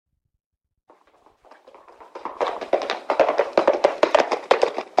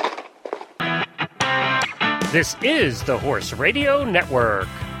This is the Horse Radio Network.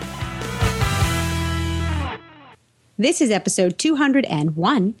 This is episode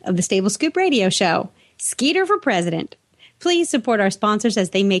 201 of the Stable Scoop Radio Show, Skeeter for President. Please support our sponsors as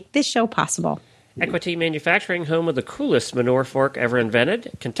they make this show possible. Equity Manufacturing, home of the coolest manure fork ever invented.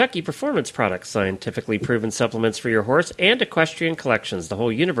 Kentucky Performance Products, scientifically proven supplements for your horse. And Equestrian Collections, the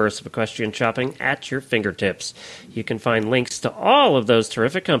whole universe of equestrian shopping at your fingertips. You can find links to all of those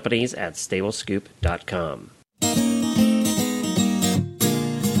terrific companies at stablescoop.com.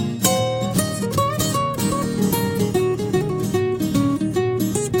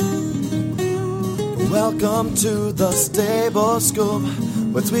 Welcome to the Stable Scoop,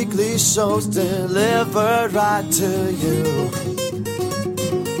 with weekly shows delivered right to you.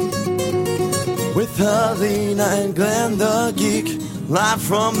 With Helena and Glenn the Geek, live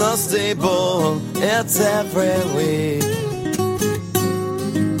from the stable, it's every week.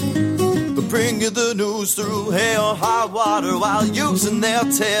 They bring you the news through hail or high water, while using their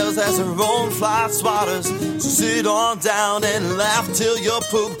tails as their own fly swatters. So sit on down and laugh till you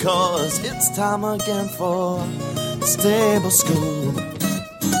poop, cause it's time again for the Stable Scoop.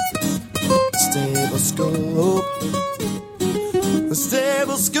 Stable Scoop. The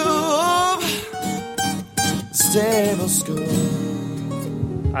Stable Scoop. Stable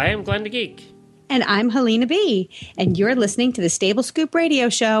Scoop. I am Glenn the Geek. And I'm Helena B. And you're listening to the Stable Scoop Radio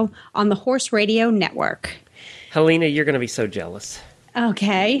Show on the Horse Radio Network. Helena, you're going to be so jealous.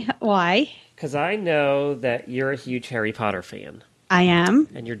 Okay. Why? Because I know that you're a huge Harry Potter fan. I am.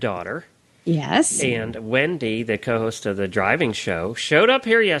 And your daughter. Yes. And Wendy, the co-host of the driving show, showed up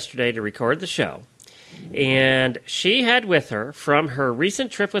here yesterday to record the show. And she had with her, from her recent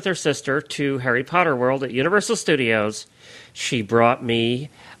trip with her sister to Harry Potter World at Universal Studios, she brought me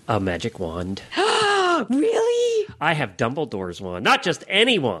a magic wand. Really? I have Dumbledore's wand. Not just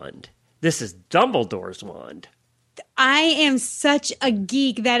any wand. This is Dumbledore's wand. I am such a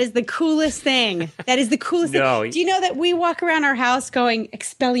geek. That is the coolest thing. That is the coolest thing. Do you know that we walk around our house going,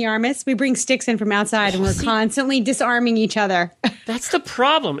 Expelliarmus? We bring sticks in from outside and we're constantly disarming each other. That's the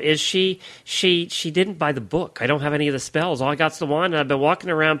problem, is she didn't buy the book. I don't have any of the spells. All I got's the wand, and I've been walking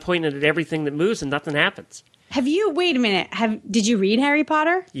around pointing at everything that moves and nothing happens. Wait a minute. Did you read Harry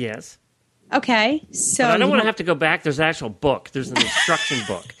Potter? Yes. Okay. So but I don't want to have to go back. There's an actual book. There's an instruction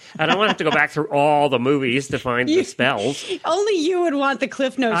book. I don't want to have to go back through all the movies to find the spells. Only you would want the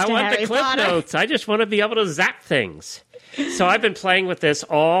Cliff Notes I to want Harry the Cliff Potter. Notes. I just want to be able to zap things. So I've been playing with this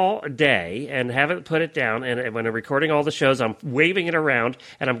all day and haven't put it down. And when I'm recording all the shows, I'm waving it around,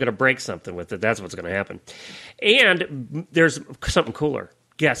 and I'm going to break something with it. That's what's going to happen. And there's something cooler.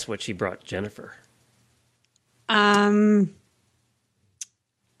 Guess what she brought Jennifer? A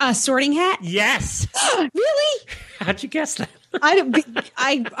sorting hat? Yes. Really? How'd you guess that?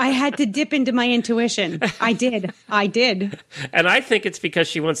 I had to dip into my intuition. I did. And I think it's because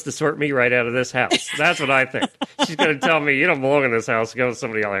she wants to sort me right out of this house. That's what I think. She's going to tell me, you don't belong in this house. Go to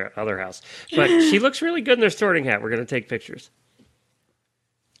somebody other house. But she looks really good in their sorting hat. We're going to take pictures.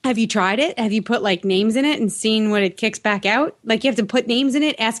 Have you tried it? Have you put like names in it and seen what it kicks back out? Like you have to put names in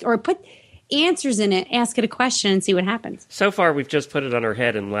it, put answers in it, ask it a question and see what happens. So far, we've just put it on her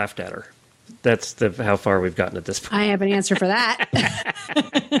head and laughed at her. That's how far we've gotten at this point. I have an answer for that.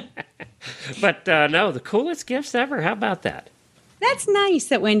 But no, the coolest gifts ever. How about that? That's nice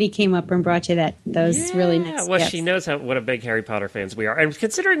that Wendy came up and brought you those really nice well, gifts. she knows what a big Harry Potter fans we are. And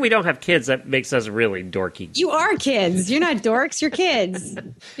considering we don't have kids, that makes us really dorky. You are kids. You're not dorks. You're kids.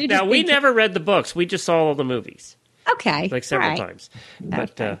 Now, we never read the books. We just saw all the movies. Okay. Like several times.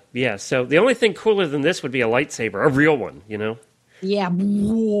 But, okay. Yeah, so the only thing cooler than this would be a lightsaber, a real one, you know? Yeah.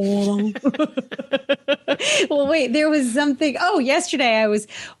 Well, wait, there was something. Oh, yesterday I was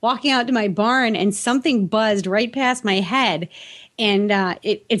walking out to my barn and something buzzed right past my head. And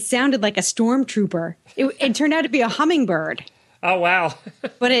it sounded like a stormtrooper. It turned out to be a hummingbird. Oh, wow.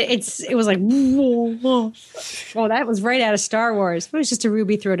 But it was like, whoa. Oh, that was right out of Star Wars. It was just a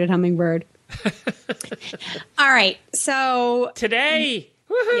ruby-throated hummingbird. All right, so today,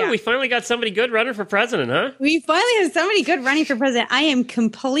 we finally got somebody good running for president, huh? We finally have somebody good running for president. I am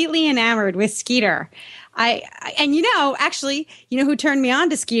completely enamored with Skeeter. And actually, who turned me on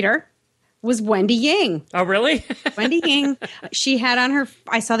to Skeeter was Wendy Ying. Oh, really? Wendy Ying. She had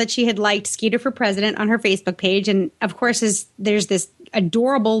I saw that she had liked Skeeter for president on her Facebook page, and of course, there's this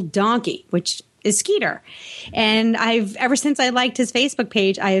adorable donkey, which is Skeeter. And ever since I liked his Facebook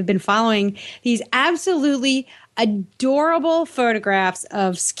page, I have been following these absolutely adorable photographs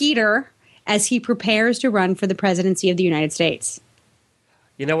of Skeeter as he prepares to run for the presidency of the United States.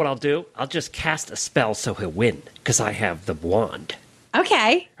 You know what I'll do? I'll just cast a spell so he'll win, because I have the wand.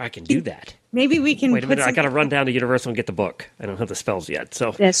 Okay. I can do that. Maybe we can. Wait a minute. I got to run down to Universal and get the book. I don't have the spells yet.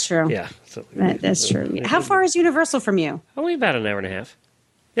 So That's true. Yeah. So That's true. How far is Universal from you? Only about an hour and a half.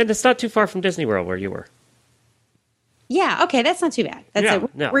 And it's not too far from Disney World where you were. Yeah. Okay. That's not too bad. That's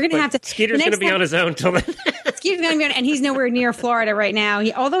it. No. We're going to have to. Skeeter's going to be on his own till then. Skeeter's going to be on, and he's nowhere near Florida right now.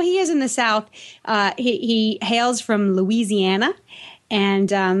 Although he is in the South, he hails from Louisiana. And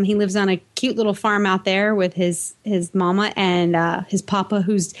he lives on a cute little farm out there with his mama and his papa,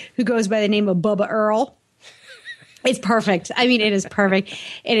 who goes by the name of Bubba Earl. It's perfect. I mean, it is perfect.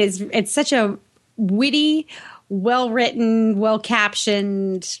 It's such a witty, well written, well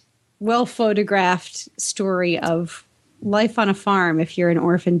captioned, well photographed story of life on a farm. If you're an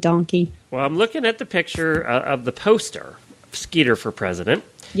orphan donkey. Well, I'm looking at the picture of the poster, Skeeter for President.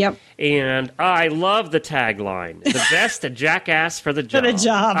 Yep. And I love the tagline, the best jackass for the job. For the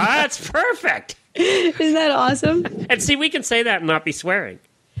job. That's perfect. Isn't that awesome? And see, we can say that and not be swearing.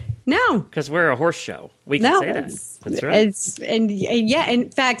 No. Because we're a horse show. We can say that. That's right. Yeah, in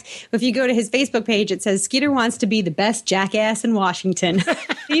fact, if you go to his Facebook page, it says, Skeeter wants to be the best jackass in Washington.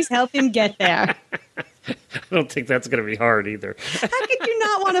 Please help him get there. I don't think that's going to be hard either. How could you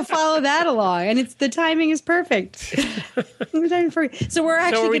not want to follow that along? And the timing is perfect. So we're actually.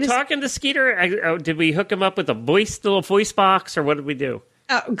 So are we talking to Skeeter? Did we hook him up with a little voice box, or what did we do?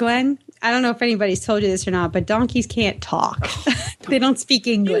 Glenn, I don't know if anybody's told you this or not, but donkeys can't talk. They don't speak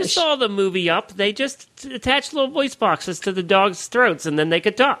English. You saw the movie Up. They just attached little voice boxes to the dogs' throats, and then they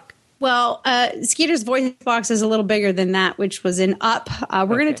could talk. Well, Skeeter's voice box is a little bigger than that, which was in Up.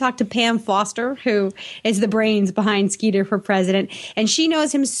 We're going to talk to Pam Foster, who is the brains behind Skeeter for President. And she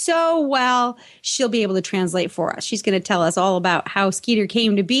knows him so well, she'll be able to translate for us. She's going to tell us all about how Skeeter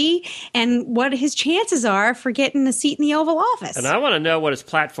came to be and what his chances are for getting a seat in the Oval Office. And I want to know what his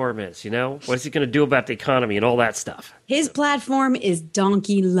platform is, What is he going to do about the economy and all that stuff? His platform is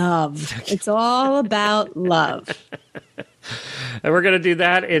donkey love. It's all about love. And we're going to do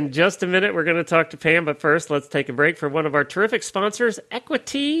that in just a minute. We're going to talk to Pam, but first, let's take a break for one of our terrific sponsors,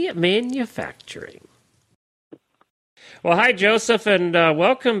 Equity Manufacturing. Well, hi, Joseph, and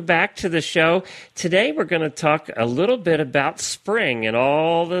welcome back to the show. Today, we're going to talk a little bit about spring and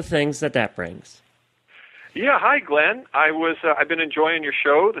all the things that brings. Yeah, hi, Glenn. I've been enjoying your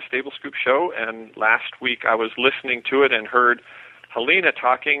show, the Stable Scoop Show, and last week I was listening to it and heard Helena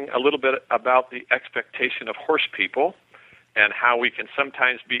talking a little bit about the expectation of horse people and how we can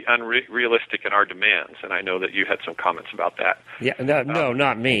sometimes be unrealistic in our demands. And I know that you had some comments about that. Yeah, no,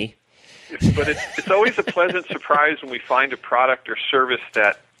 not me. But it's always a pleasant surprise when we find a product or service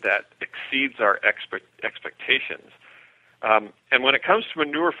that exceeds our expectations. And when it comes to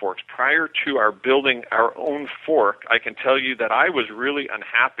manure forks, prior to our building our own fork, I can tell you that I was really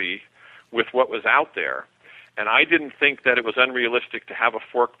unhappy with what was out there. And I didn't think that it was unrealistic to have a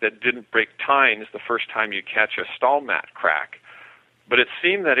fork that didn't break tines the first time you catch a stall mat crack. But it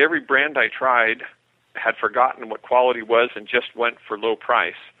seemed that every brand I tried had forgotten what quality was and just went for low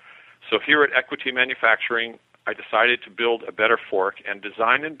price. So here at Equity Manufacturing, I decided to build a better fork and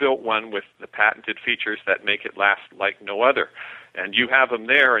designed and built one with the patented features that make it last like no other. And you have them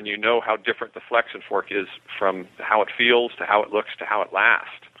there, and you know how different the Flexen fork is from how it feels to how it looks to how it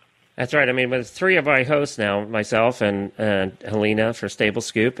lasts. That's right. I mean, with three of my hosts now, myself and Helena for Stable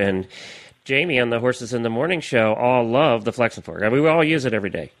Scoop and Jamie on the Horses in the Morning show, all love the Flexen fork. I mean, we all use it every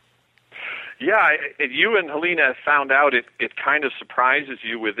day. Yeah, you and Helena found out it kind of surprises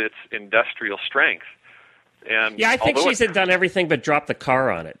you with its industrial strength. And yeah, I think she's done everything but drop the car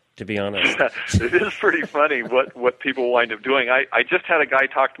on it, to be honest. It is pretty funny what people wind up doing. I just had a guy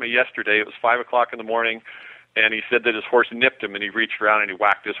talk to me yesterday. It was 5 o'clock in the morning. And he said that his horse nipped him, and he reached around and he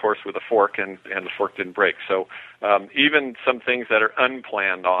whacked his horse with a fork, and the fork didn't break. So even some things that are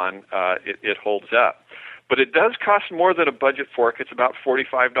unplanned on, it holds up. But it does cost more than a budget fork. It's about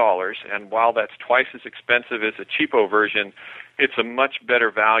 $45, and while that's twice as expensive as a cheapo version, it's a much better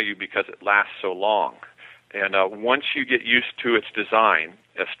value because it lasts so long. And once you get used to its design,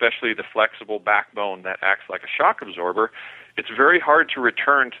 especially the flexible backbone that acts like a shock absorber, it's very hard to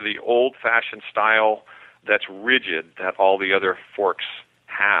return to the old-fashioned style that's rigid that all the other forks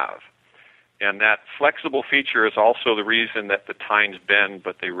have. And that flexible feature is also the reason that the tines bend,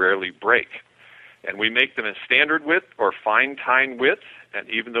 but they rarely break. And we make them in standard width or fine tine width, and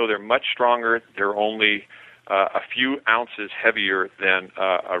even though they're much stronger, they're only a few ounces heavier than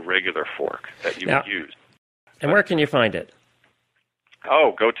a regular fork that you would use. And where can you find it?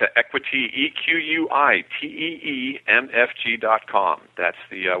 Oh, go to equiteemfg.com. That's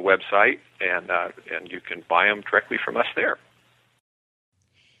the website, and you can buy them directly from us there.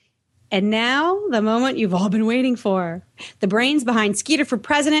 And now, the moment you've all been waiting for. The brains behind Skeeter for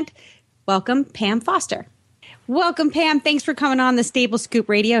President. Welcome, Pam Foster. Welcome, Pam. Thanks for coming on the Stable Scoop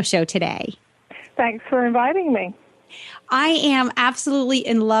radio show today. Thanks for inviting me. I am absolutely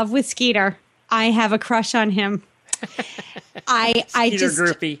in love with Skeeter. I have a crush on him.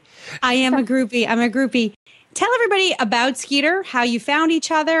 Groupie. I am a groupie. I'm a groupie. Tell everybody about Skeeter, how you found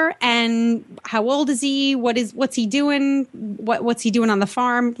each other, and how old is he? What's he doing? What's he doing on the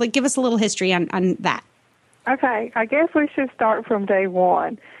farm? Like, give us a little history on that. Okay, I guess we should start from day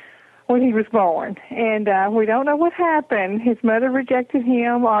one when he was born. And we don't know what happened. His mother rejected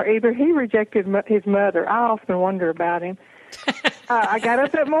him, or either he rejected his mother. I often wonder about him. I got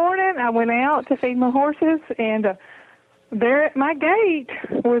up that morning, I went out to feed my horses, and there at my gate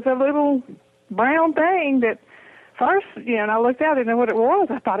was a little brown thing that first, and I looked out, I didn't know what it was.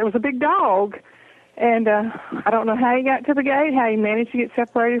 I thought it was a big dog. And I don't know how he got to the gate, how he managed to get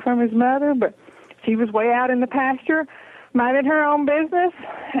separated from his mother, but she was way out in the pasture, minding her own business,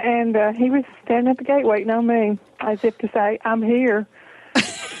 and he was standing at the gate waiting on me, as if to say, I'm here.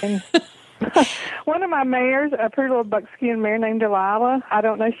 And one of my mares, a pretty little buckskin mare named Delilah, I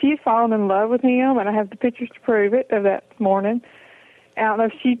don't know, she's fallen in love with him, and I have the pictures to prove it of that morning. I don't know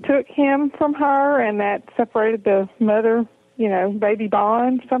if she took him from her and that separated the mother, baby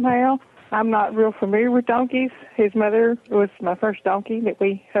bond somehow. I'm not real familiar with donkeys. His mother was my first donkey that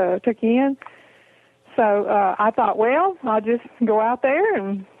we took in. So I thought, well, I'll just go out there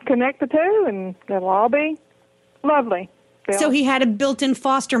and connect the two, and it'll all be lovely. So he had a built-in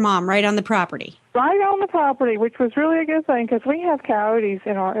foster mom right on the property. Right on the property, which was really a good thing because we have coyotes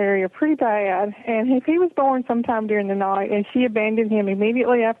in our area pretty bad. And if he was born sometime during the night and she abandoned him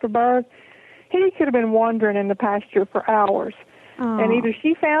immediately after birth, he could have been wandering in the pasture for hours. Aww. And either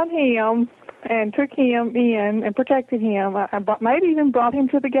she found him and took him in and protected him, maybe even brought him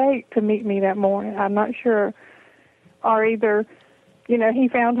to the gate to meet me that morning. I'm not sure. Or either, he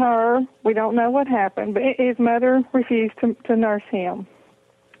found her. We don't know what happened, but his mother refused to nurse him.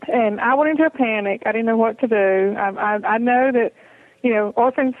 And I went into a panic. I didn't know what to do. I know that,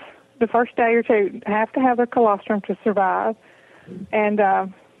 orphans the first day or two have to have their colostrum to survive. And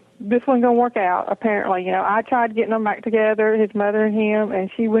this wasn't going to work out, apparently. I tried getting them back together, his mother and him,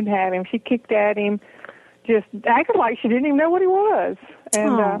 and she wouldn't have him. She kicked at him, just acted like she didn't even know what he was.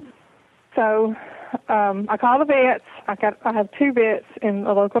 And so I called the vets. I have two vets in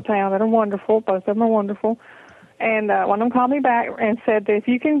a local town that are wonderful. Both of them are wonderful. And one of them called me back and said that if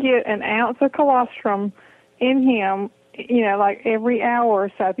you can get an ounce of colostrum in him, like every hour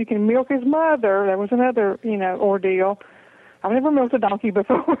or so, if you can milk his mother, there was another, ordeal. I've never milked a donkey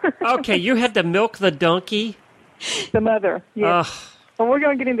before. Okay, you had to milk the donkey? The mother, yes. Well, we're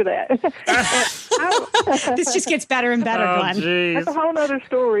going to get into that. This just gets better and better, Glenn. Geez. That's a whole other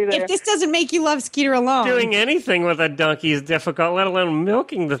story there. If this doesn't make you love Skeeter alone. Doing anything with a donkey is difficult, let alone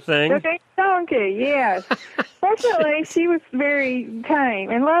milking the thing. The donkey, yes. Fortunately, she was very tame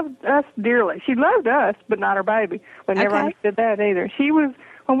and loved us dearly. She loved us, but not her baby. We never understood that either.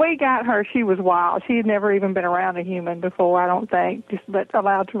 When we got her, she was wild. She had never even been around a human before, I don't think, just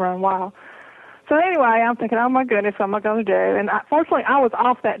allowed to run wild. So anyway, I'm thinking, oh, my goodness, what am I going to do? And fortunately, I was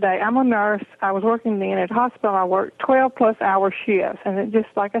off that day. I'm a nurse. I was working then at a hospital. I worked 12-plus hour shifts. And it just,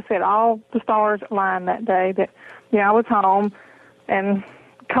 like I said, all the stars aligned that day that, I was home and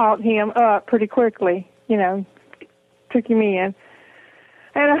caught him up pretty quickly, took him in.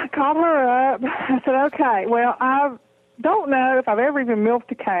 And I called her up. I said, okay, well, I don't know if I've ever even milked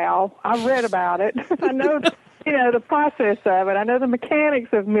a cow. I've read about it. I know, the process of it. I know the mechanics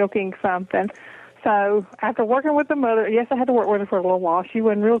of milking something. So after working with the mother, yes, I had to work with her for a little while. She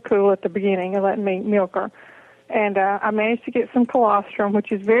wasn't real cool at the beginning of letting me milk her. And I managed to get some colostrum,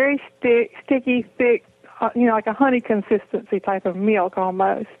 which is very sticky, thick, like a honey consistency type of milk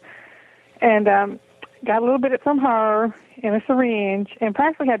almost. And got a little bit from her in a syringe and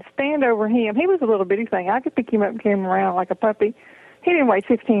practically had to stand over him. He was a little bitty thing. I could pick him up and carry him around like a puppy. He didn't weigh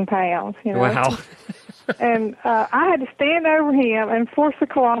 15 pounds, Wow. And I had to stand over him and force the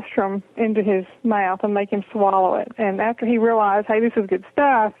colostrum into his mouth and make him swallow it. And after he realized, hey, this is good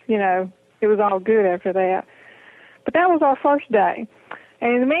stuff, it was all good after that. But that was our first day.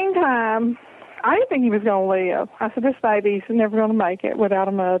 And in the meantime, I didn't think he was going to live. I said, this baby's never going to make it without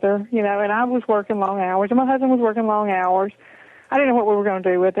a mother, and I was working long hours, and my husband was working long hours. I didn't know what we were going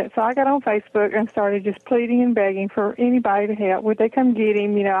to do with it. So I got on Facebook and started just pleading and begging for anybody to help. Would they come get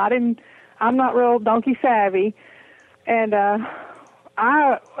him? I'm not real donkey savvy. And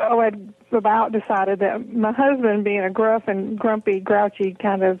I had about decided that my husband, being a gruff and grumpy, grouchy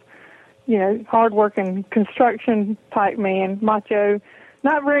kind of, hard-working construction type man, macho,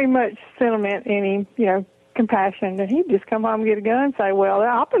 not very much sentiment, any, compassion. And he'd just come home and get a gun and say, well,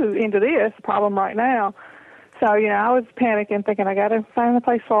 I'll put it into this problem right now. So, I was panicking, thinking I got to find a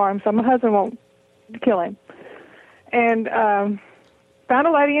place for him so my husband won't kill him. And found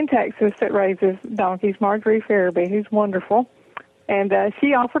a lady in Texas that raises donkeys, Marjorie Farabee, who's wonderful. And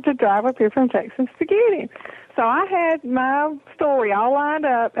she offered to drive up here from Texas to get him. So I had my story all lined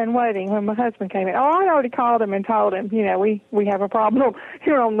up and waiting when my husband came in. Oh, I already called him and told him, we have a problem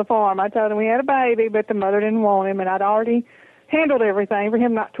here on the farm. I told him we had a baby, but the mother didn't want him, and I'd already handled everything for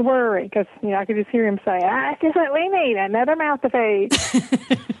him not to worry because, I could just hear him say, it's just what we need, another mouth to feed.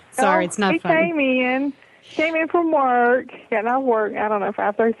 Sorry, it's not funny. He came in from work, getting off work,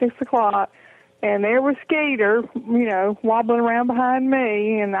 5:30, 6 o'clock. And there was Skeeter, wobbling around behind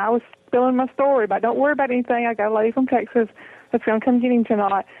me, and I was spilling my story about, don't worry about anything. I got a lady from Texas that's going to come get him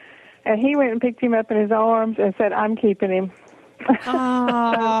tonight. And he went and picked him up in his arms and said, I'm keeping him.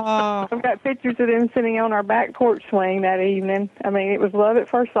 Oh. I've got pictures of them sitting on our back porch swing that evening. I mean, it was love at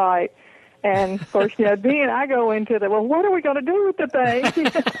first sight. And, of course, then I go into what are we going to do with the thing?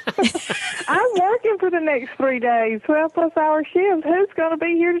 I'm working for the next 3 days, 12-plus-hour shifts. Who's going to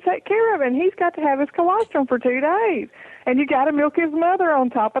be here to take care of him? And he's got to have his colostrum for 2 days. And you got to milk his mother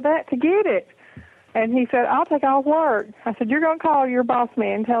on top of that to get it. And he said, I'll take off work. I said, you're going to call your boss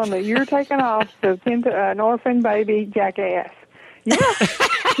man and tell him that you're taking off to tend to an orphan baby jackass. Yeah.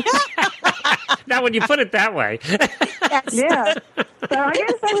 Not when you put it that way. Yeah. So I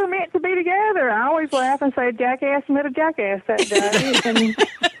guess they were meant to be together. I always laugh and say jackass met a jackass that day.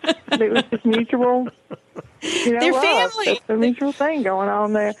 And it was just mutual, They're love. family. It's a mutual thing going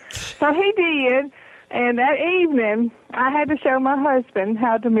on there. So he did. And that evening, I had to show my husband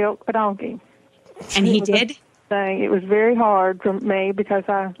how to milk a donkey. And he did? It was very hard for me because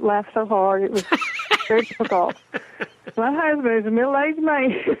I laughed so hard. It was very difficult. My husband is a middle-aged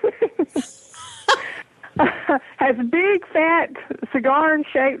man. Has big, fat,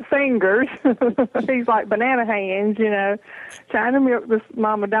 cigar-shaped fingers. He's like banana hands, trying to milk this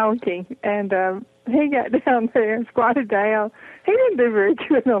mama donkey. And he got down there and squatted down. He didn't do very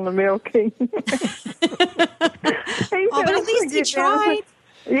good on the milking. But at least he tried.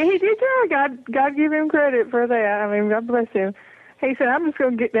 Yeah, he did try. God give him credit for that. I mean, God bless him. He said, I'm just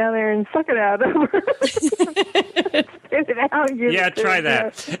going to get down there and suck it out of her. Spit it out and give it to try her.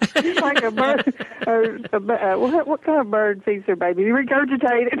 that. It's like a bird. What kind of bird feeds their baby?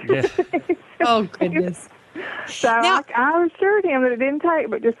 Regurgitate it. Yeah. Oh, goodness. So now, I assured him that it didn't take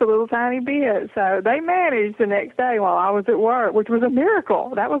but just a little tiny bit. So they managed the next day while I was at work, which was a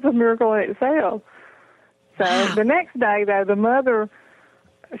miracle. That was a miracle in itself. So the next day, though, the mother,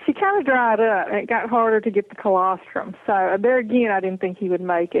 she kind of dried up, and it got harder to get the colostrum. So there again, I didn't think he would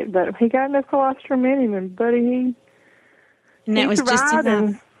make it, but he got enough colostrum in him, and buddy, he was just enough.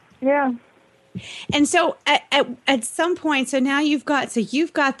 And, yeah. And so at some point, so now you've got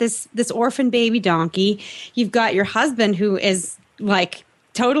this orphan baby donkey. You've got your husband who is like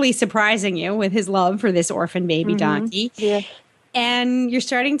totally surprising you with his love for this orphan baby donkey. Yeah. And you're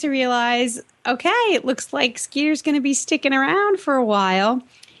starting to realize, okay, it looks like Skeeter's going to be sticking around for a while.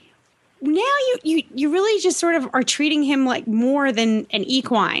 Now you really just sort of are treating him like more than an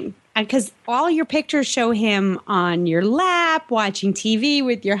equine, because all your pictures show him on your lap, watching TV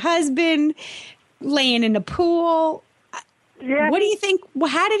with your husband, laying in a pool. Yeah. What do you think?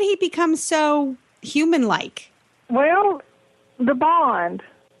 How did he become so human-like? Well, the bond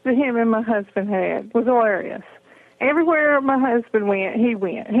that him and my husband had was hilarious. Everywhere my husband went, he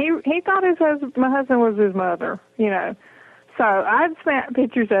went. He thought my husband was his mother, So I'd snap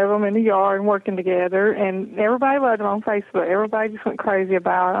pictures of them in the yard and working together, and everybody loved him on Facebook. Everybody just went crazy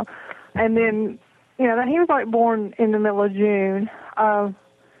about him. And then, he was like born in the middle of June.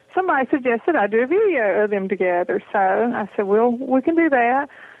 Somebody suggested I do a video of them together. So I said, well, we can do that.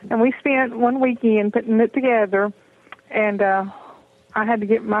 And we spent one weekend putting it together, and I had to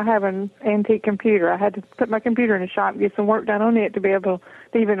have an antique computer. I had to put my computer in the shop and get some work done on it to be able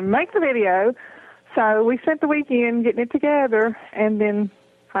to even make the video. So we spent the weekend getting it together, and then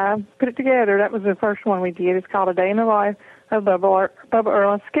I put it together. That was the first one we did. It's called A Day in the Life of Bubba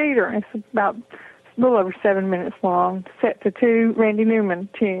Earl and Skeeter. It's about a little over 7 minutes long, set to 2 Randy Newman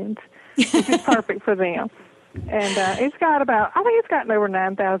tunes, which is perfect for them. And it's got I think it's gotten over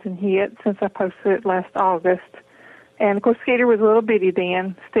 9,000 hits since I posted it last August. And, of course, Skeeter was a little bitty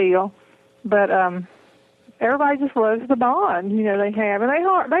then still. But everybody just loves the bond, they have. And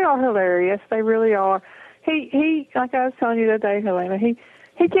they are hilarious. They really are. He like I was telling you the other day, Helena, he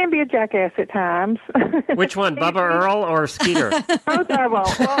can be a jackass at times. Which one, Bubba Earl or Skeeter? Both of them. Well,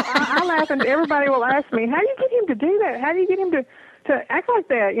 I laugh, and everybody will ask me, how do you get him to do that? How do you get him to act like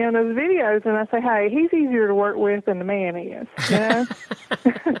that, those videos, and I say, hey, he's easier to work with than the man is.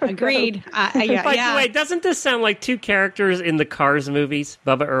 Agreed. By the way, doesn't this sound like two characters in the Cars movies,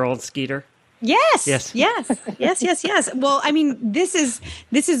 Bubba Earl and Skeeter? Yes. Yes. Yes. Well, I mean, this is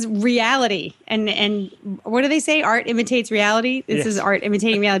reality, and what do they say? Art imitates reality. This is art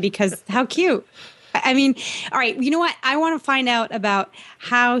imitating reality, because how cute. I mean, all right. You know what? I want to find out about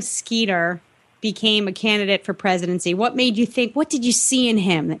how Skeeter became a candidate for presidency. What made you think? What did you see in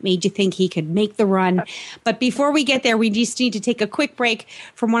him that made you think he could make the run? But before we get there, we just need to take a quick break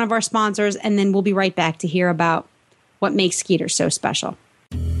from one of our sponsors, and then we'll be right back to hear about what makes Skeeter so special.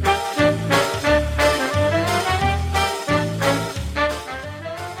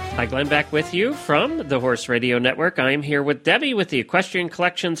 Hi, Glenn, back with you from the Horse Radio Network. I'm here with Debbie with the Equestrian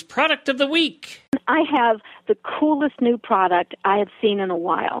Collections Product of the Week. I have the coolest new product I have seen in a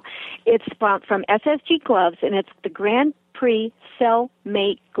while. It's from SSG Gloves, and it's the Grand Prix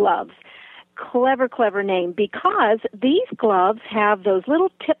Cellmate Gloves. Clever name, because these gloves have those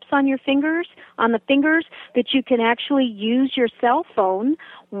little tips on your fingers, that you can actually use your cell phone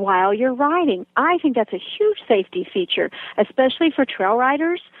while you're riding. I think that's a huge safety feature, especially for trail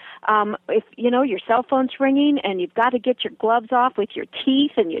riders. If your cell phone's ringing and you've got to get your gloves off with your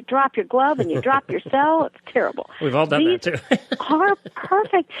teeth, and you drop your glove and you drop your cell, it's terrible. We've all done that too. Are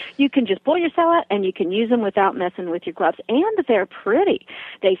perfect. You can just pull your cell out and you can use them without messing with your gloves, and they're pretty.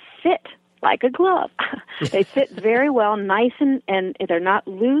 They fit like a glove. They fit very well, nice, and they're not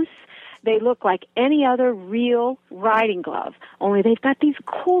loose. They look like any other real riding glove, only they've got these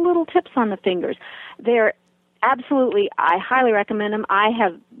cool little tips on the fingers. They're absolutely, I highly recommend them. I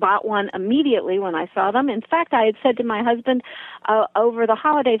have bought one immediately when I saw them. In fact, I had said to my husband over the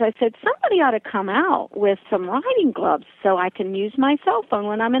holidays, I said, somebody ought to come out with some riding gloves so I can use my cell phone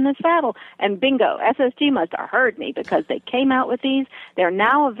when I'm in the saddle. And bingo, SSG must have heard me, because they came out with these. They're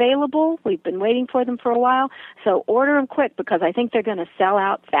now available. We've been waiting for them for a while. So order them quick, because I think they're going to sell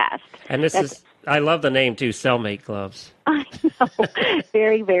out fast. And I love the name too, Cellmate Gloves. I know.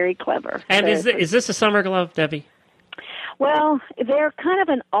 Very, very clever. And is this a summer glove, Debbie? Well, they're kind of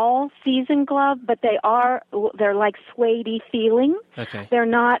an all-season glove, but they're like suede-y feeling. Okay. They're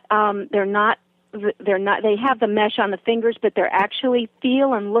not, they have the mesh on the fingers, but they're actually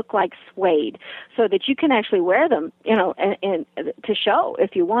feel and look like suede, so that you can actually wear them, and to show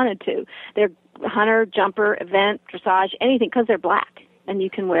if you wanted to. They're hunter, jumper, event, dressage, anything, because they're black, and you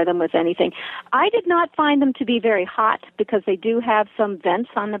can wear them with anything. I did not find them to be very hot, because they do have some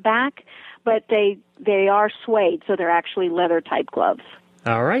vents on the back, but they are suede, so they're actually leather-type gloves.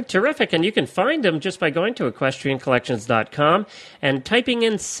 All right, terrific. And you can find them just by going to equestriancollections.com and typing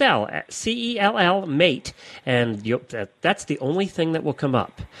in cell, C-E-L-L, mate, and that's the only thing that will come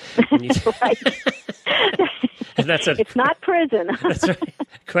up. Right. And it's not prison. That's right,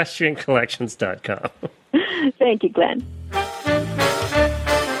 equestriancollections.com. Thank you, Glenn.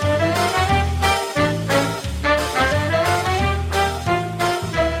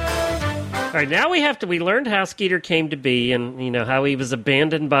 All right, now we learned how Skeeter came to be, and how he was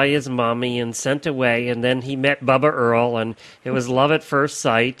abandoned by his mommy and sent away, and then he met Bubba Earl, and it was love at first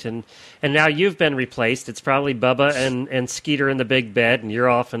sight, and now you've been replaced. It's probably Bubba and Skeeter in the big bed, and you're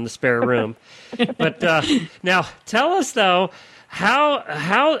off in the spare room. But now tell us though,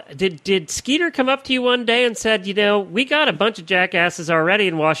 how did Skeeter come up to you one day and said, we got a bunch of jackasses already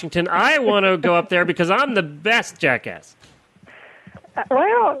in Washington. I want to go up there because I'm the best jackass.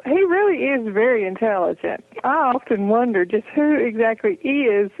 Well, he really is very intelligent. I often wonder just who exactly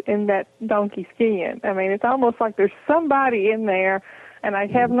is in that donkey skin. I mean, it's almost like there's somebody in there, and I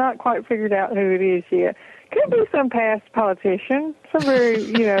have not quite figured out who it is yet. Could be some past politician, some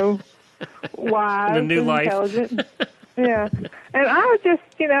very, wise and intelligent. Yeah. And I was just,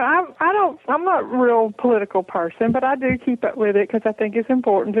 I'm not a real political person, but I do keep up with it because I think it's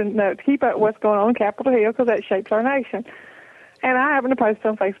important to keep up what's going on in Capitol Hill, because that shapes our nation. And I happened to post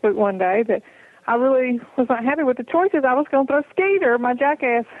on Facebook one day that I really was not happy with the choices. I was going to throw Skeeter, my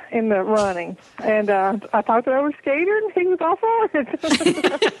jackass, in the running. And I talked it over to Skeeter, and he was all for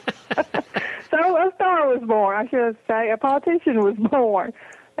it. So a star was born, I should say. A politician was born.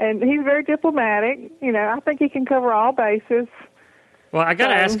 And he's very diplomatic. I think he can cover all bases. Well, I got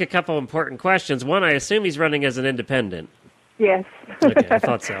to ask a couple important questions. One, I assume he's running as an independent. Yes. Okay, I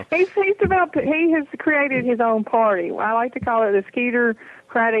thought so. He has created his own party. I like to call it the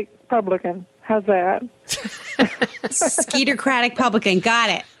Skeeter-cratic Publican. How's that? Skeeter-cratic Publican.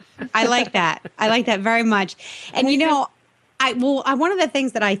 Got it. I like that. I like that very much. And one of the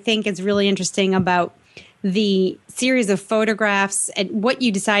things that I think is really interesting about the series of photographs and what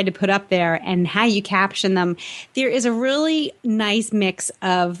you decide to put up there and how you caption them, there is a really nice mix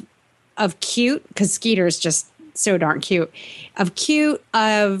of cute, because Skeeter is just so darn cute, of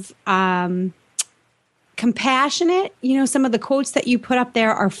compassionate. Some of the quotes that you put up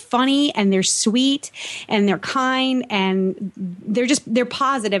there are funny and they're sweet and they're kind and they're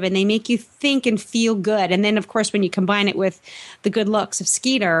positive and they make you think and feel good. And then, of course, when you combine it with the good looks of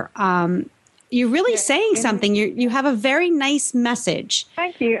Skeeter, you're really saying something. You have a very nice message.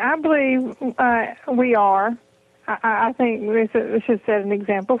 Thank you. I believe we are. I think this should set an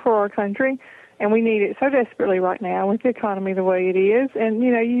example for our country. And we need it so desperately right now with the economy the way it is. And,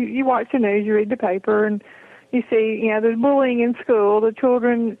 you watch the news, you read the paper, and you see, there's bullying in school, the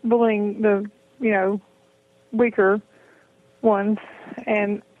children bullying the, weaker ones.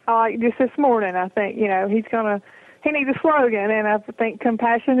 And just this morning, I think, he needs a slogan, and I think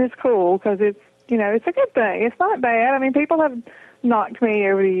compassion is cool because it's, it's a good thing. It's not bad. I mean, people have knocked me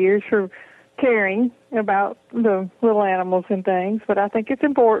over the years for caring about the little animals and things, but I think it's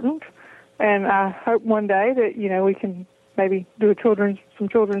important. And I hope one day that, we can maybe do some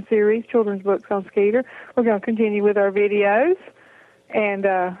children's series, children's books on Skeeter. We're going to continue with our videos. And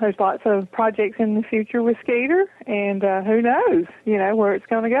there's lots of projects in the future with Skeeter. And who knows, where it's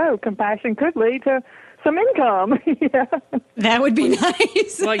going to go. Compassion could lead to some income. That would be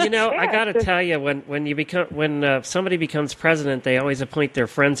nice. Well, I got to tell you, when somebody becomes president, they always appoint their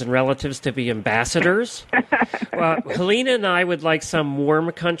friends and relatives to be ambassadors. Helena and I would like some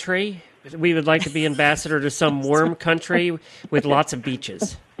warm country. We would like to be ambassador to some warm country with lots of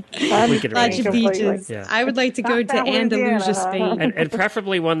beaches. Lots of beaches. Yeah. I would like to go to Andalusia, Spain. And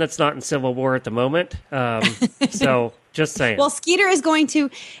preferably one that's not in civil war at the moment. So just saying. Well, Skeeter is going to,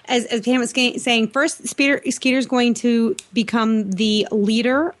 as Pam was saying, first, Skeeter's going to become the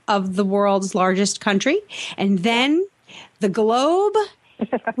leader of the world's largest country. And then the globe,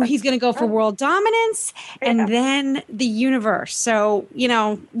 where he's going to go for world dominance, and then the universe. So,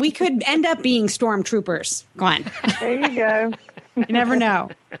 we could end up being stormtroopers, Glenn. There you go. You never know.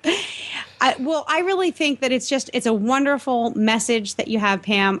 I really think that it's a wonderful message that you have,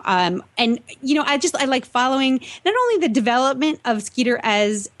 Pam. And, I like following not only the development of Skeeter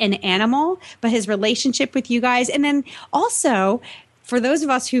as an animal, but his relationship with you guys. And then also, for those of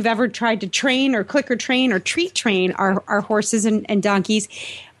us who've ever tried to train or clicker train or treat train our horses and donkeys,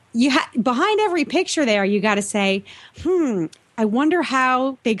 behind every picture there, you got to say, I wonder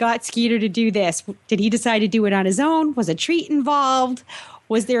how they got Skeeter to do this. Did he decide to do it on his own? Was a treat involved?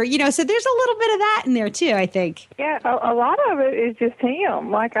 Was there, so there's a little bit of that in there too, I think. Yeah, a lot of it is just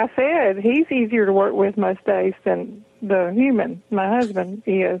him. Like I said, he's easier to work with most days than the human, my husband,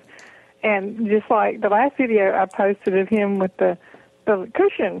 is. And just like the last video I posted of him with the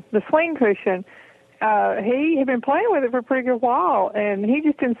cushion, the swing cushion, he had been playing with it for a pretty good while, and he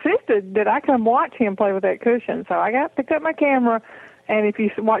just insisted that I come watch him play with that cushion. So I picked up my camera, and if you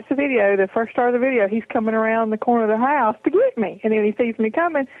watch the video, the first start of the video, he's coming around the corner of the house to get me. And then he sees me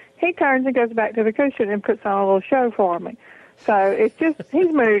coming, he turns and goes back to the cushion and puts on a little show for me. So it's just,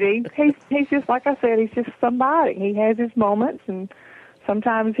 he's moody. He's just, like I said, he's just somebody. He has his moments, and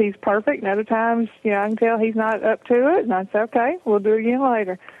sometimes he's perfect, and other times, I can tell he's not up to it, and I say, okay, we'll do it again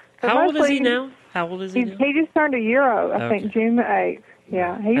later. How old is he now? How old is he now? He just turned a year old, I think, June the 8th.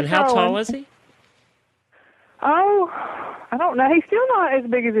 Yeah. And how tall is he? Oh, I don't know. He's still not as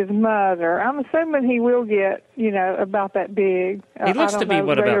big as his mother. I'm assuming he will get, about that big. He looks to be,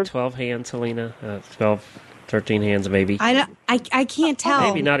 about 12 hands, Helena? 12, 13 hands, maybe. I can't tell.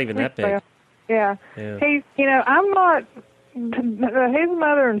 Maybe not even that big. Yeah. He's, I'm not, his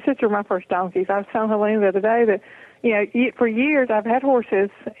mother and sister are my first donkeys. I was telling Helena the other day that, for years I've had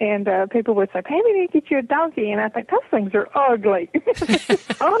horses, and people would say, "Maybe we need to get you a donkey," and I think those things are ugly,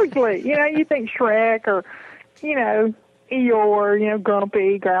 ugly. You think Shrek or, Eeyore,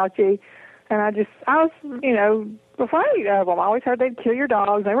 grumpy, grouchy, and I was, afraid of them. I always heard they'd kill your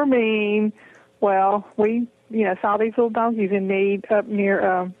dogs. They were mean. Well, we, saw these little donkeys in need up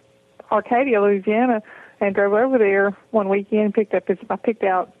near Arcadia, Louisiana, and drove over there one weekend. I picked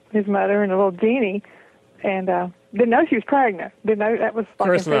out his mother and a little Jenny, and didn't know she was pregnant. Didn't know that was like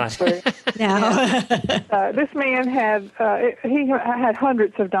of course not. No. This man had he had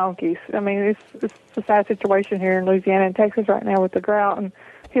hundreds of donkeys. I mean, it's a sad situation here in Louisiana and Texas right now with the drought and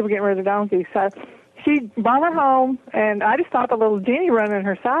people getting rid of their donkeys. So she brought her home, and I just thought the little Jenny running in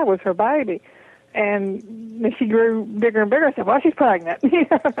her side was her baby. And then she grew bigger and bigger. I said, "Well, she's pregnant."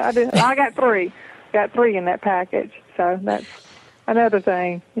 I got three. Got three in that package. So that's another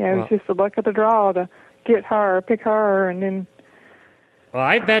thing. It's just the luck of the draw to pick her, and then Well,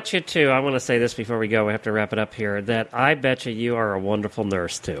 I bet you, too, I want to say this before we go, we have to wrap it up here, that I bet you are a wonderful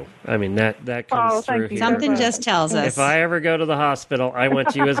nurse, too. I mean, that comes through here. Something just tells us. If I ever go to the hospital, I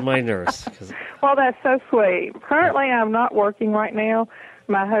want you as my nurse. Well, that's so sweet. Currently, I'm not working right now.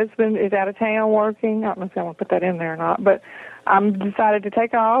 My husband is out of town working. I don't know if I want to put that in there or not, but I'm decided to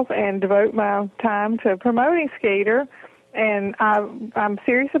take off and devote my time to promoting Skeeter. And I'm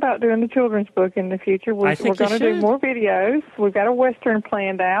serious about doing the children's book in the future. We're going to do more videos. We've got a Western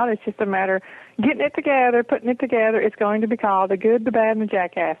planned out. It's just a matter of getting it together, putting it together. It's going to be called The Good, the Bad, and the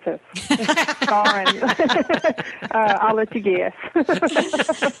Jackasses. I'll let you guess.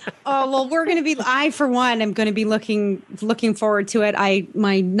 Oh, well, we're going to be, I, for one, am going to be looking forward to it.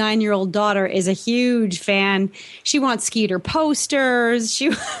 My 9-year-old daughter is a huge fan. She wants Skeeter posters.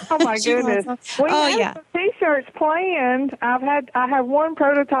 Oh, my goodness. We have some T-shirts planned. I have one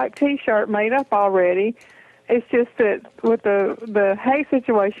prototype T-shirt made up already. It's just that with the hay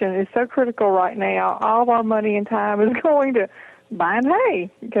situation is so critical right now, all of our money and time is going to buying hay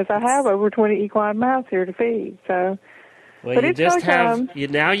because I have over 20 equine mouths here to feed. So, well, but you it's just have come.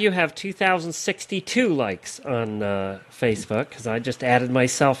 now you have 2,062 likes on Facebook because I just added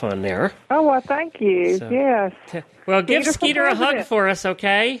myself on there. Oh, well, thank you. So, yes. Well, give Skeeter a hug for us,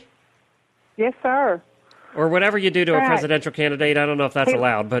 okay? Yes, sir. Or whatever you do to a presidential candidate. I don't know if that's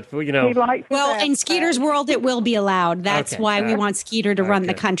allowed, but, you know. Well, in Skeeter's world, it will be allowed. That's why we want Skeeter to run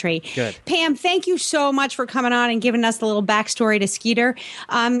the country. Good. Pam, thank you so much for coming on and giving us the little backstory to Skeeter.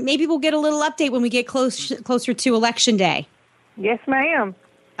 Maybe we'll get a little update when we get closer to Election Day. Yes, ma'am.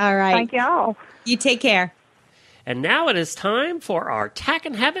 All right. Thank y'all. You take care. And now it is time for our Tack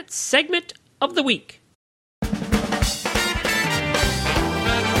and Habit segment of the week.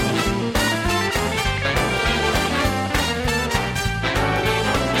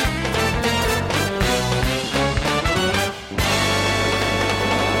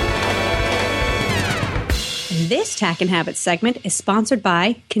 This Tack and Habit segment is sponsored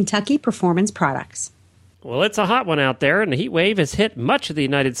by Kentucky Performance Products. Well, it's a hot one out there, and the heat wave has hit much of the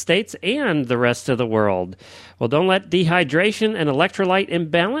United States and the rest of the world. Well, don't let dehydration and electrolyte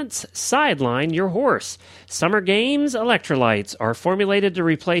imbalance sideline your horse. Summer Games electrolytes are formulated to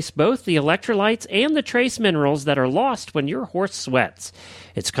replace both the electrolytes and the trace minerals that are lost when your horse sweats.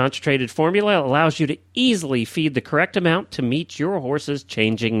 Its concentrated formula allows you to easily feed the correct amount to meet your horse's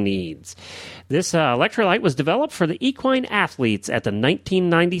changing needs. This electrolyte was developed for the equine athletes at the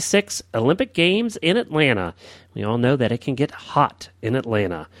 1996 Olympic Games in Atlanta. We all know that it can get hot in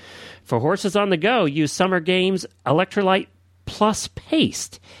Atlanta. For horses on the go, use Summer Games Electrolyte Plus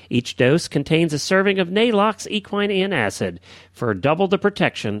Paste. Each dose contains a serving of Nalox equine antacid for double the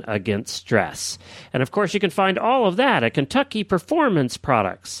protection against stress. And of course, you can find all of that at Kentucky Performance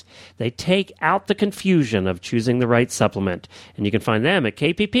Products. They take out the confusion of choosing the right supplement. And you can find them at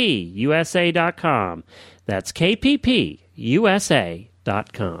kppusa.com. That's kppusa.com.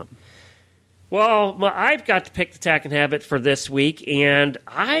 Well, I've got to pick the Tack and Habit for this week, and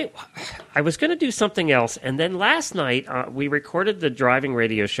I was going to do something else. And then last night, we recorded the driving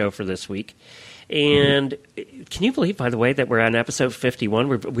radio show for this week. And can you believe, by the way, that we're on episode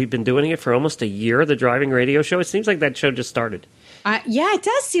 51? We've been doing it for almost a year, the driving radio show. It seems like that show just started. Yeah, it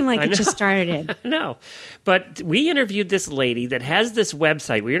does seem like it just started. No, but we interviewed this lady that has this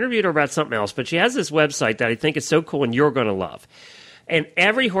website. We interviewed her about something else, but she has this website that I think is so cool and you're going to love. And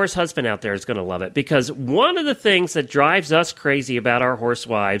every horse husband out there is going to love it because one of the things that drives us crazy about our horse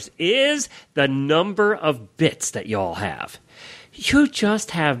wives is the number of bits that y'all have. You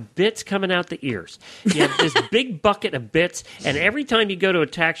just have bits coming out the ears. You have this big bucket of bits, and every time you go to a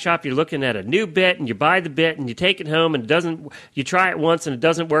tack shop, you're looking at a new bit, and you buy the bit, and you take it home, and you try it once, and it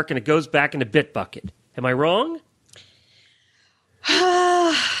doesn't work, and it goes back in the bit bucket. Am I wrong?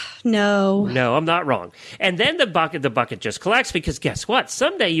 No. No, I'm not wrong. And then the bucket just collects because guess what?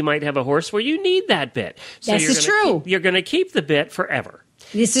 Someday you might have a horse where you need that bit. So this is true. You're going to keep the bit forever.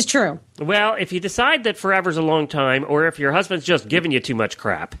 This is true. Well, if you decide that forever's a long time, or if your husband's just giving you too much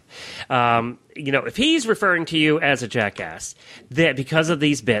crap, if he's referring to you as a jackass because of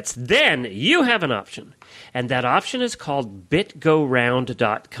these bits, then you have an option. And that option is called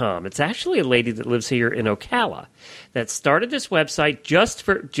bitgoround.com. It's actually a lady that lives here in Ocala that started this website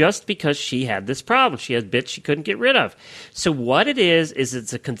just because she had this problem. She had bits she couldn't get rid of. So what it is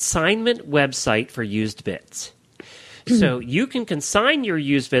it's a consignment website for used bits. So you can consign your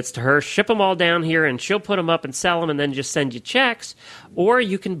used bits to her, ship them all down here, and she'll put them up and sell them and then just send you checks. Or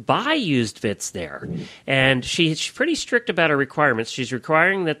you can buy used bits there. And she's pretty strict about her requirements. She's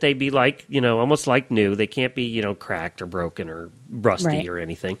requiring that they be almost like new. They can't be, cracked or broken or rusty or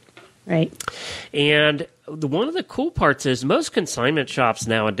anything. Right. And one of the cool parts is most consignment shops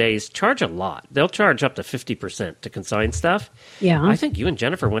nowadays charge a lot. They'll charge up to 50% to consign stuff. Yeah. I think you and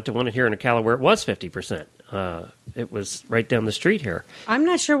Jennifer went to one here in Ocala where it was 50%. It was right down the street here. I'm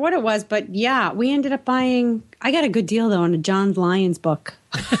not sure what it was, but yeah, we ended up buying. I got a good deal though on a John Lyons book.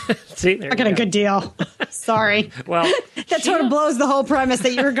 See, there I got a good deal. Sorry. Well, that sort of blows the whole premise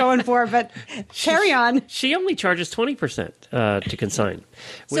that you were going for, but carry on. She only charges 20% to consign.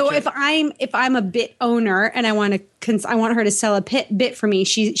 So if I'm a bit owner and I want her to sell a bit for me,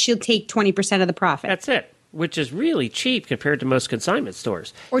 she'll take 20% of the profit. That's it, which is really cheap compared to most consignment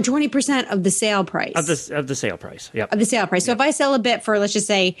stores. Or 20% of the sale price. Of the sale price. Yep. Of the sale price. So if I sell a bit for, let's just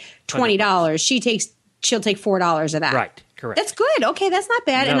say $20, she'll take $4 of that. Right. Correct. That's good. Okay, that's not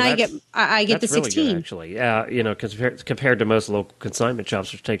bad. No, and I get the 16. Really good, actually. Compared to most local consignment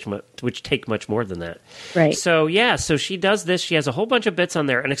shops, which take much more than that. Right. So so she does this. She has a whole bunch of bits on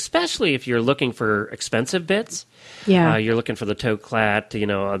there, and especially if you're looking for expensive bits. Yeah. You're looking for the Toklat, the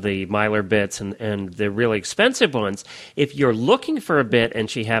Mylar bits, and the really expensive ones. If you're looking for a bit and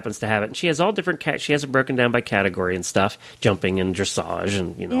she happens to have it, and she has all different. She has it broken down by category and stuff, jumping and dressage,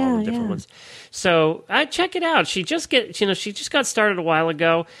 and all the different ones. So check it out. She just got started a while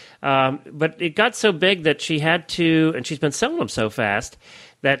ago, but it got so big that she had to, and she's been selling them so fast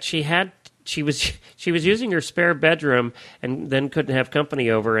that she was using her spare bedroom and then couldn't have company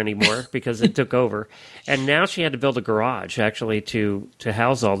over anymore because it took over, and now she had to build a garage actually to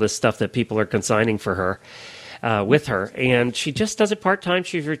house all this stuff that people are consigning for her with her, and she just does it part time.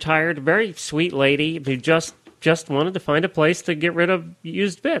 She's retired, a very sweet lady who just wanted to find a place to get rid of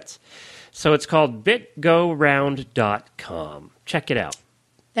used bits. So it's called bitgoround.com. Check it out.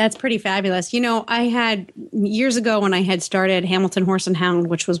 That's pretty fabulous. I had years ago when I had started Hamilton Horse and Hound,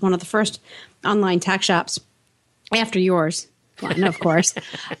 which was one of the first online tack shops after yours, one, of course.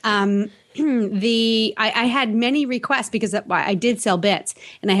 I had many requests because I did sell bits,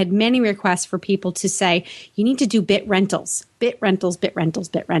 and I had many requests for people to say, you need to do bit rentals.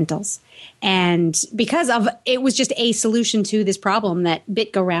 And because of it was just a solution to this problem that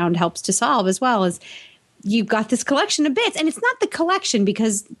BitGoRound helps to solve, as well as you've got this collection of bits. And it's not the collection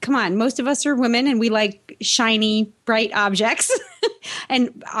because, come on, most of us are women and we like shiny, bright objects.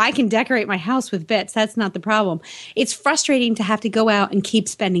 And I can decorate my house with bits. That's not the problem. It's frustrating to have to go out and keep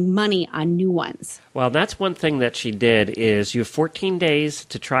spending money on new ones. Well, that's one thing that she did is you have 14 days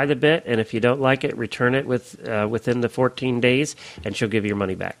to try the bit. And if you don't like it, return it within the 14 days and she'll give you your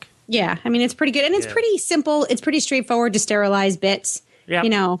money back. Yeah. I mean, it's pretty good. And it's pretty simple. It's pretty straightforward to sterilize bits. Yeah. You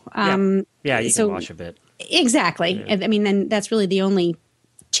can wash a bit. Exactly. Yeah. I mean, then that's really the only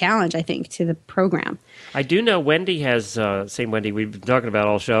challenge, I think, to the program. I do know Wendy has, same Wendy we've been talking about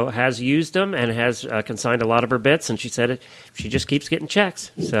all show, has used them and has consigned a lot of her bits, and she said she just keeps getting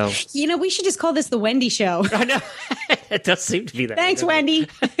checks. So we should just call this the Wendy Show. I know. It does seem to be that. Thanks, Wendy.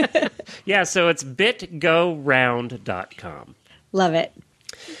 Yeah, so it's bitgoround.com. Love it.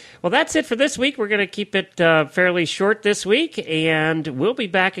 Well, that's it for this week. We're going to keep it fairly short this week, and we'll be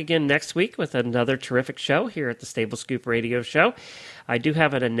back again next week with another terrific show here at the Stable Scoop Radio Show. I do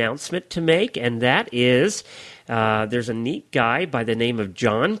have an announcement to make, and that is there's a neat guy by the name of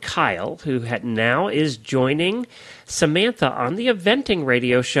John Kyle who now is joining Samantha on the Eventing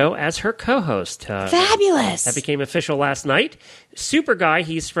Radio Show as her co-host. Fabulous! That became official last night. Super guy.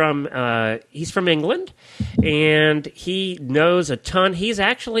 He's from England, and he knows a ton. He's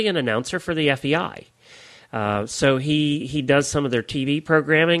actually an announcer for the FEI. So he does some of their TV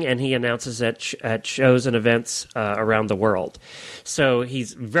programming, and he announces at shows and events around the world. So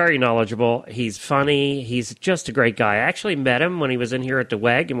he's very knowledgeable. He's funny. He's just a great guy. I actually met him when he was in here at the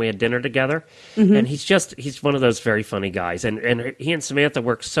WEG, and we had dinner together. Mm-hmm. And he's one of those very funny guys. And he and Samantha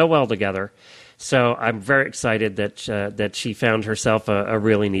work so well together. So I'm very excited that she found herself a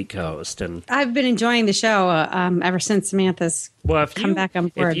really neat co-host. And I've been enjoying the show ever since Samantha's come back on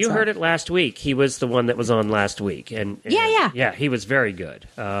board. If you heard it last week, he was the one that was on last week. And yeah, he was very good.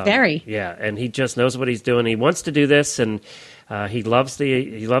 Very. Yeah, and he just knows what he's doing. He wants to do this, and he loves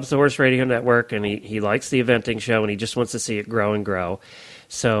the Horse Radio Network, and he likes the eventing show, and he just wants to see it grow and grow.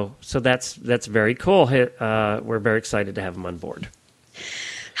 So that's very cool. We're very excited to have him on board.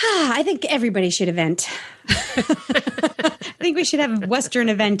 I think everybody should event. I think we should have Western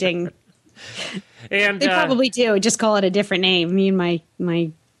eventing. And they probably do. Just call it a different name. Me and my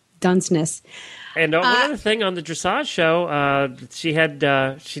dunceness. And one other thing on the dressage show, she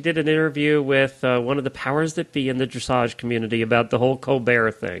did an interview with one of the powers that be in the dressage community about the whole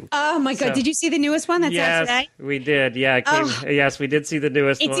Colbert thing. Oh my God! Did you see the newest one that's out today? Yes, we did. Yeah, yes, we did see the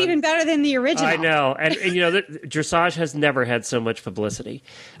newest one. It's even better than the original. I know, and the dressage has never had so much publicity.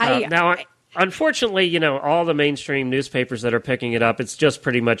 Unfortunately, all the mainstream newspapers that are picking it up, it's just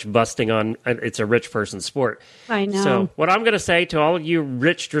pretty much busting on it's a rich person's sport. I know. So what I'm going to say to all of you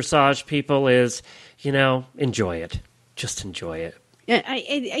rich dressage people is, enjoy it. Just enjoy it.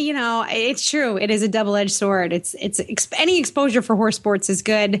 It's true. It is a double-edged sword. It's any exposure for horse sports is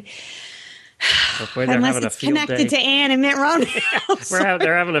good. Hopefully they're Unless having it's a field connected day. to Ann and Mitt Romney.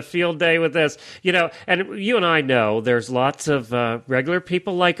 They're having a field day with this. And you and I know there's lots of regular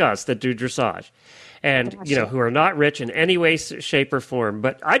people like us that do dressage. And, who are not rich in any way, shape, or form.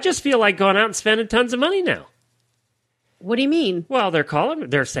 But I just feel like going out and spending tons of money now. What do you mean? Well,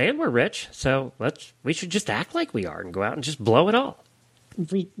 they're saying we're rich, so we should just act like we are and go out and just blow it all.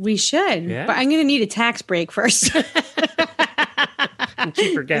 We should. Yeah. But I'm going to need a tax break first. And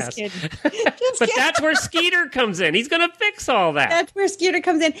cheaper gas. But that's where Skeeter comes in. He's going to fix all that. That's where Skeeter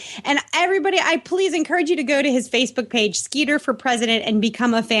comes in. And everybody, I please encourage you to go to his Facebook page, Skeeter for President, and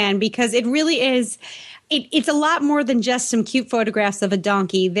become a fan, because it really is. It's a lot more than just some cute photographs of a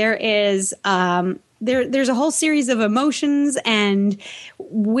donkey. There is there's a whole series of emotions and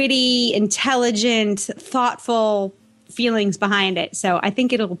witty, intelligent, thoughtful feelings behind it. So I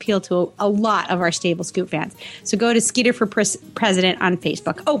think it'll appeal to a lot of our Stable Scoop fans. So go to Skeeter for President on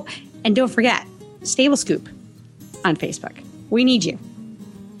Facebook. Oh, and don't forget, Stable Scoop on Facebook. We need you.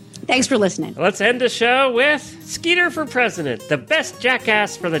 Thanks for listening. Let's end the show with Skeeter for President, the best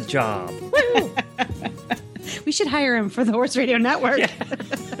jackass for the job. Woo! We should hire him for the Horse Radio Network. Yeah.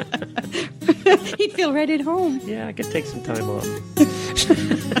 He'd feel right at home. Yeah, I could take some time off.